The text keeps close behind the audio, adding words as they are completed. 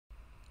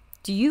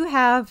Do you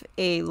have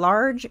a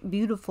large,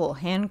 beautiful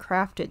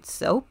handcrafted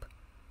soap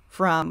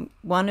from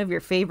one of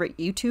your favorite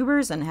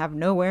YouTubers and have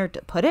nowhere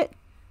to put it?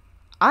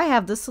 I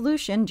have the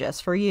solution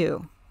just for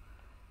you.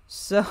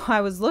 So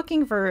I was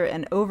looking for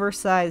an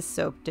oversized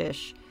soap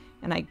dish,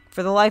 and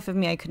for the life of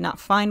me, I could not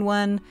find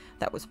one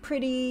that was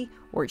pretty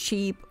or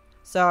cheap.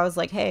 So I was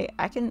like, hey,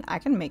 I can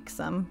make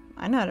some.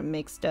 I know how to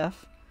make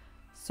stuff.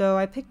 So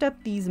I picked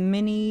up these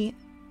mini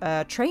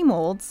tray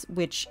molds,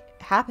 which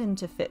happened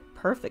to fit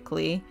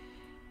perfectly,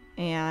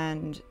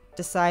 and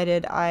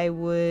decided I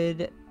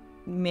would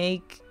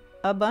make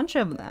a bunch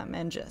of them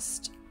and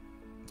just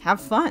have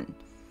fun.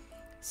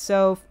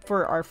 So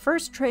for our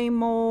first tray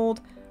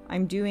mold,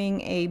 I'm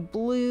doing a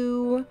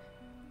blue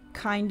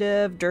kind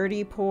of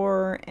dirty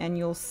pour, and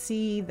you'll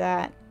see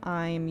that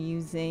I'm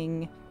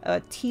using a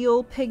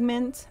teal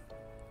pigment.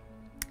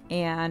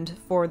 And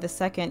for the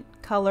second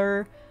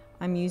color,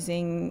 I'm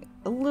using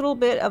a little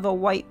bit of a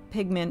white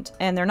pigment,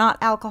 and they're not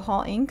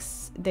alcohol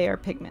inks, they are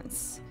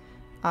pigments.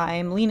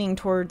 I'm leaning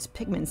towards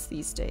pigments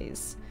these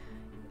days.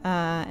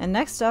 And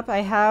next up I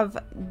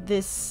have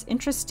this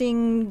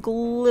interesting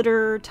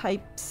glitter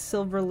type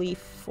silver leaf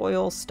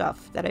foil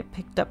stuff that I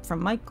picked up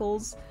from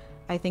Michael's.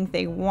 I think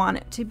they want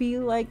it to be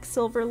like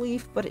silver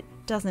leaf, but it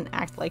doesn't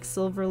act like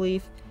silver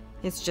leaf.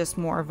 It's just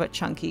more of a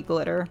chunky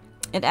glitter.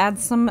 It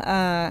adds some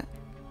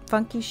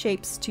funky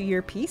shapes to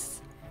your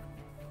piece.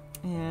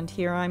 And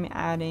here I'm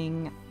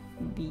adding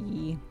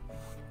the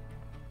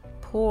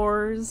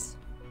pores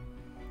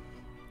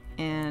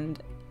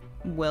and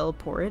we'll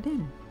pour it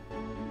in.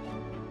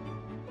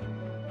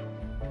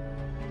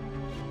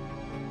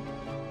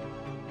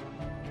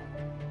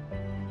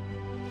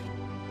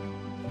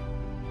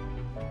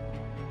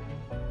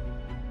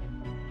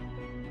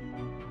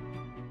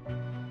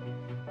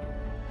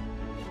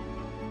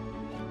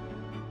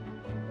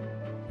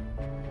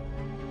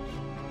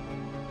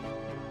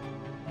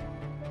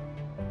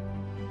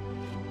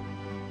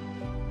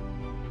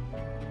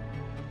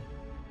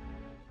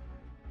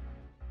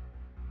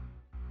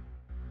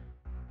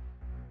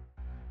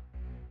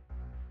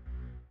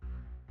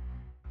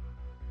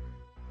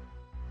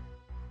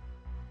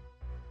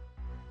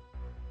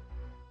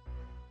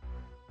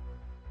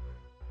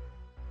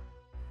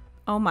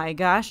 Oh my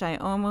gosh, I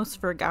almost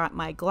forgot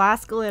my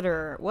glass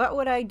glitter. What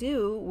would I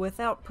do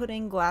without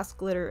putting glass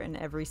glitter in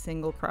every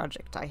single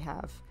project I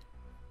have?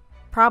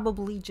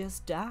 Probably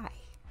just die.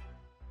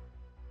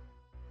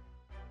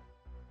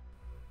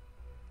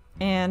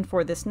 And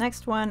for this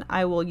next one,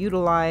 I will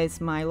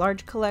utilize my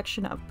large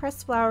collection of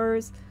pressed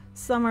flowers.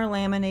 Some are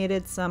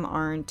laminated, some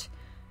aren't.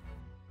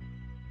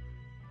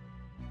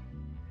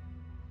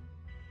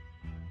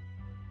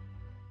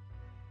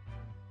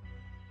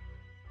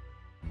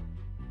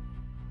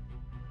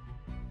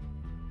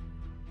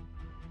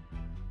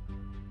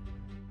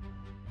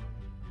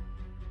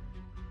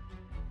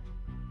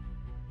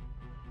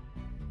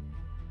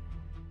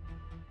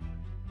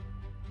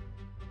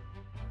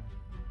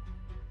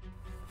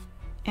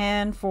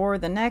 And for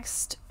the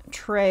next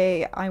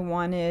tray, I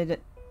wanted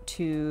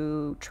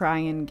to try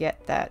and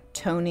get that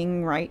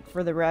toning right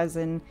for the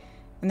resin.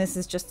 And this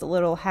is just a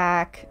little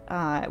hack.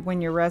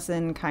 When your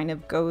resin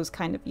goes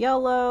kind of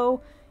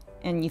yellow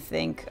and you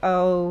think,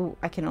 oh,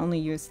 I can only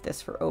use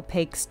this for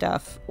opaque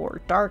stuff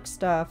or dark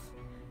stuff,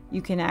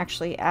 you can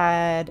actually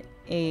add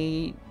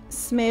a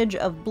smidge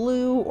of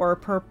blue or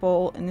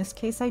purple. In this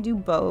case, I do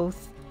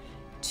both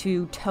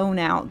to tone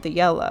out the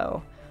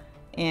yellow.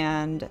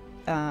 And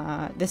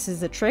this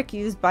is a trick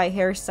used by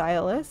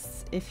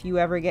hairstylists. If you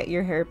ever get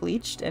your hair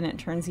bleached and it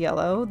turns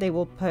yellow, they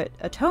will put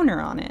a toner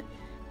on it,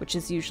 which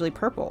is usually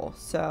purple.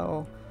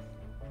 So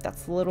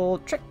that's a little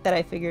trick that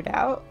I figured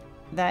out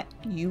that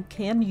you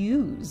can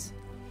use.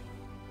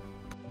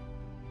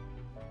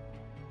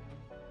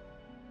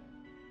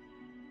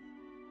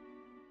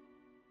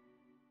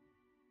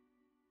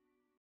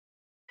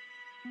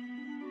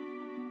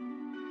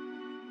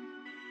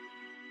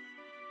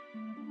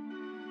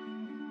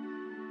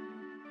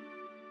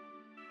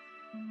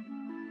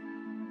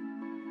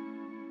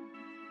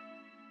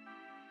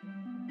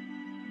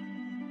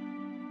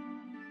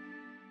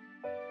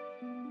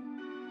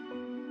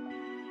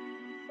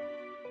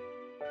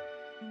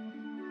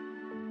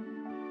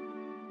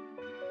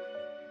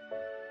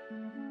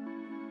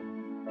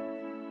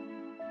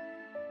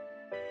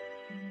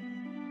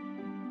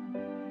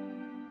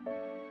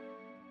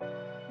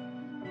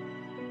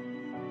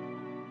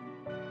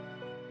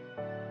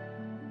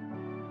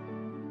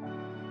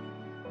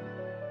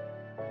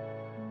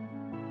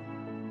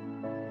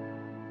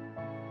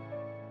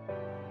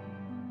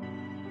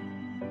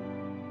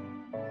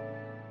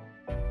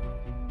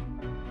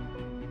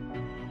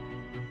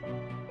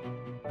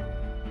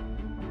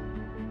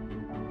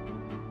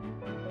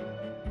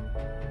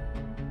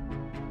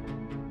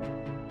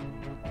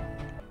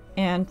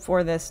 And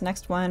for this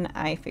next one,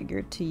 I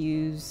figured to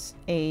use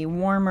a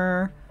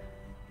warmer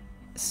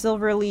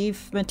silver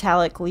leaf,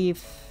 metallic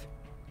leaf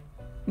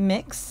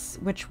mix,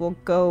 which will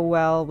go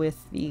well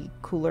with the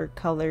cooler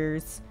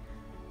colors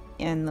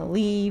in the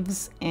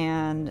leaves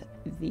and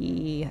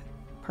the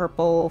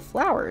purple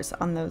flowers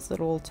on those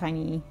little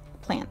tiny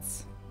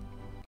plants.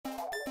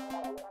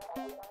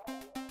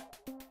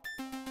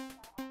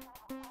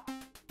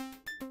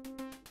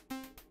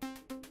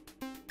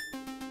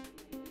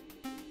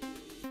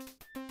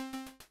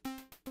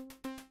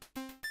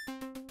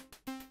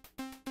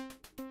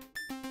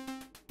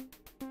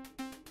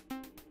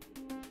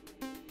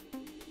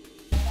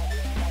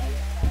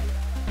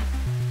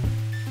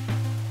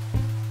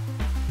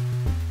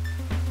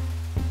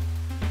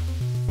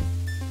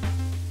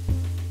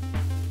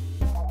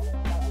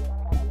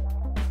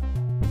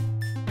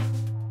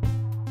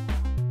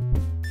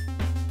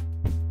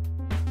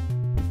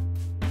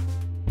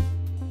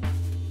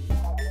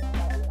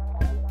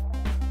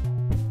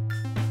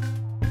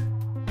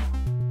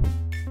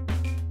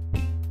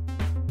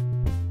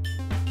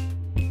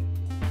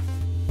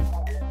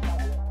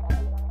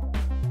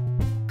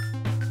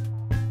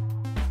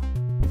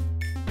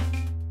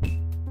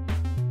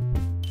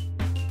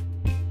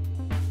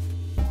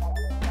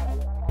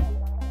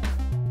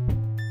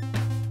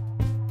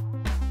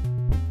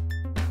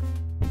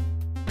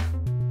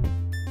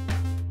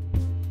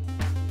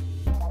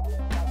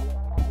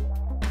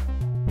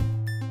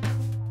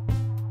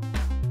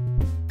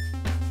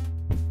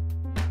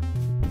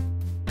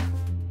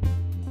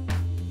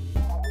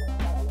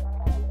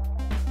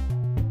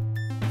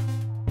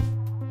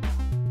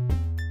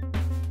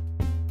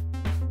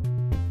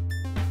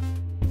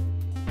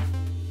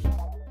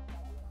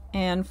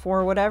 And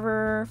for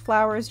whatever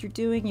flowers you're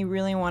doing, you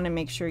really want to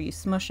make sure you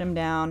smush them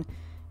down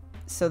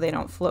so they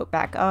don't float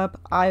back up.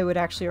 I would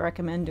actually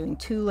recommend doing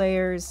 2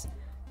 layers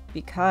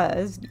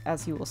because,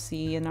 as you will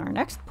see in our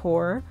next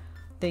pour,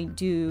 they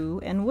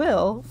do and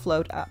will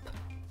float up.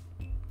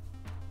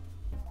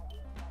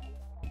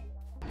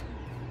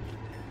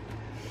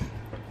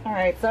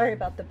 Alright, sorry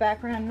about the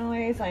background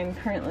noise. I'm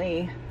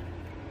currently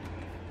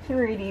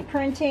 3D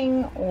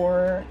printing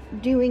or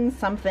doing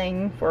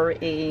something for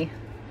a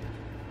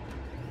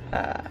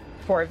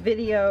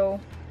video,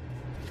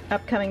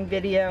 upcoming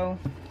video.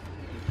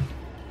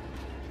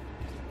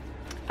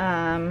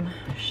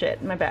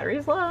 Shit, my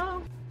battery's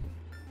low.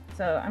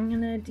 So I'm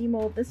gonna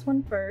demold this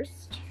one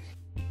first.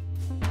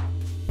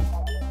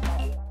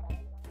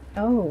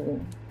 Oh,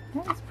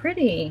 that was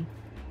pretty.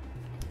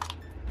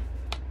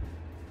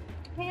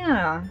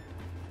 Yeah.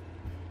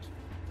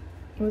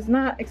 I was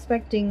not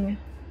expecting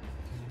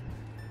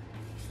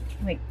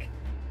like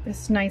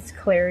this nice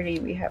clarity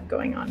we have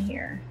going on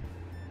here.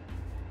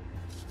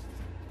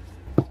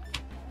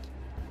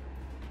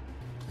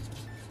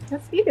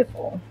 That's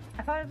beautiful.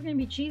 I thought it was gonna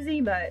be cheesy,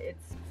 but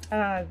it's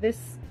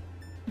this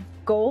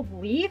gold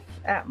leaf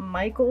at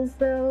Michael's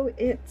though.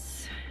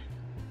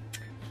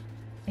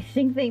 I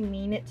think they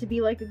mean it to be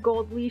like a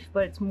gold leaf,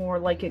 but it's more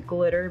like a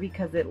glitter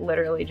because it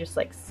literally just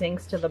like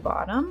sinks to the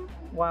bottom,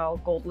 while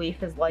gold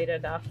leaf is light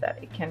enough that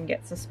it can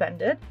get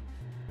suspended.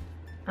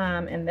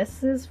 And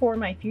this is for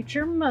my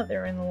future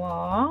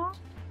mother-in-law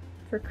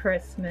for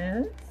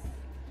Christmas.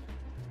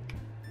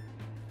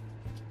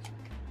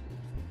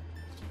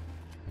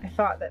 I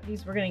thought that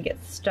these were going to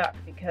get stuck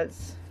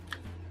because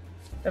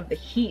of the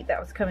heat that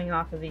was coming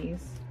off of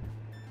these.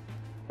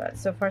 But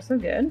so far so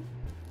good.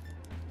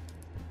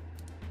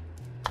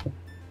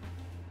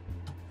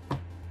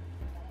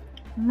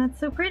 And that's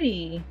so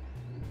pretty.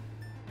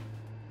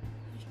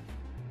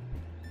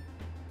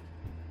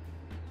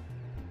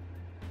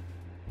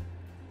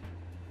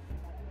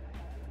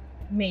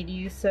 Made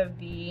use of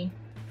the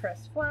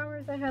pressed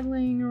flowers I had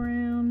laying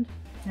around.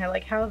 I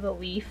like how the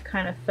leaf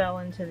kind of fell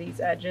into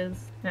these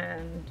edges,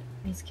 and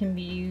these can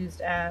be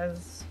used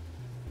as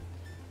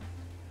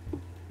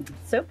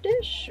soap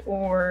dish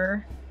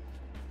or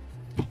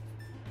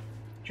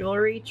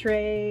jewelry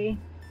tray,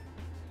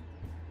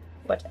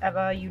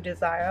 whatever you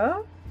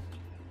desire.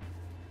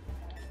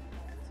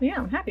 So yeah,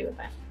 I'm happy with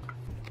that.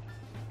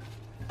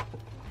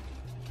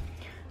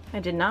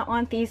 I did not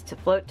want these to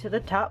float to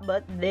the top,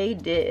 but they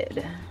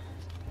did.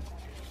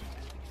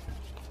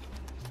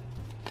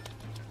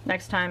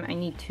 Next time I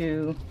need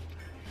to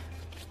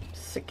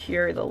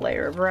secure the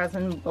layer of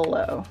resin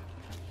below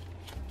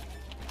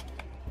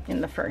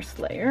in the first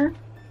layer.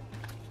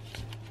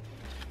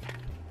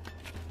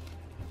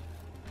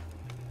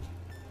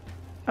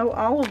 Oh,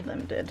 all of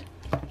them did.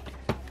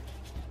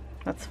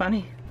 That's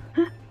funny.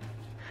 But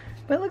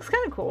it looks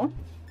kind of cool.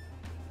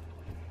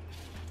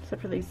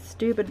 Except for these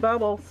stupid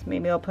bubbles.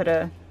 Maybe I'll put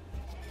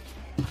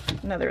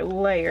another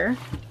layer.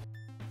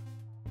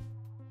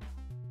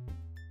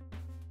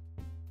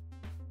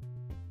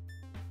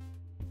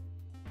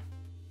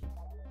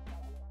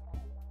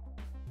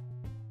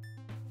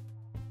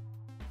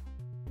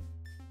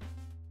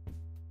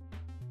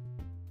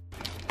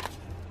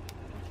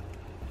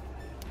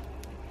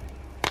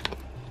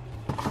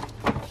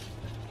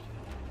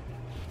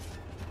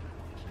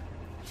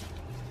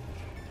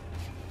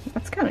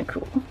 That's kind of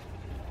cool.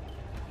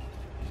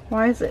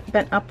 Why is it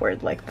bent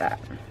upward like that?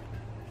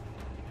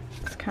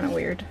 It's kind of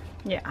weird.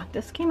 Yeah,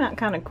 this came out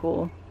kind of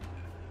cool.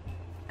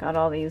 Got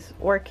all these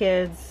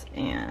orchids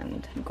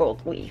and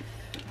gold leaf.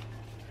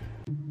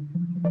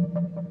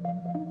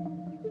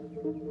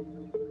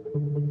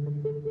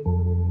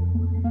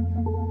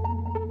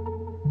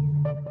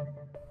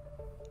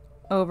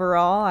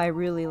 Overall, I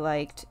really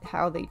liked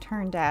how they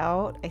turned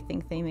out. I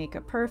think they make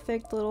a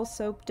perfect little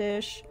soap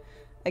dish.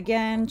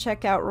 Again,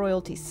 check out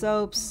Royalty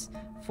Soaps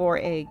for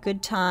a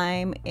good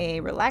time, a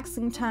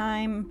relaxing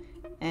time,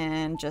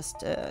 and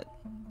just a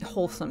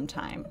wholesome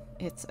time.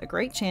 It's a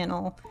great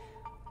channel.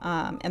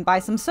 And buy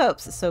some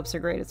soaps. The soaps are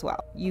great as well.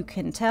 You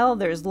can tell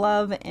there's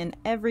love in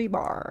every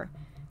bar.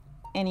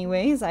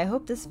 Anyways, I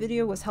hope this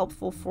video was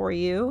helpful for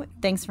you.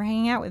 Thanks for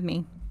hanging out with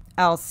me.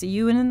 I'll see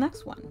you in the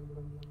next one.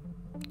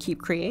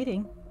 Keep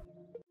creating.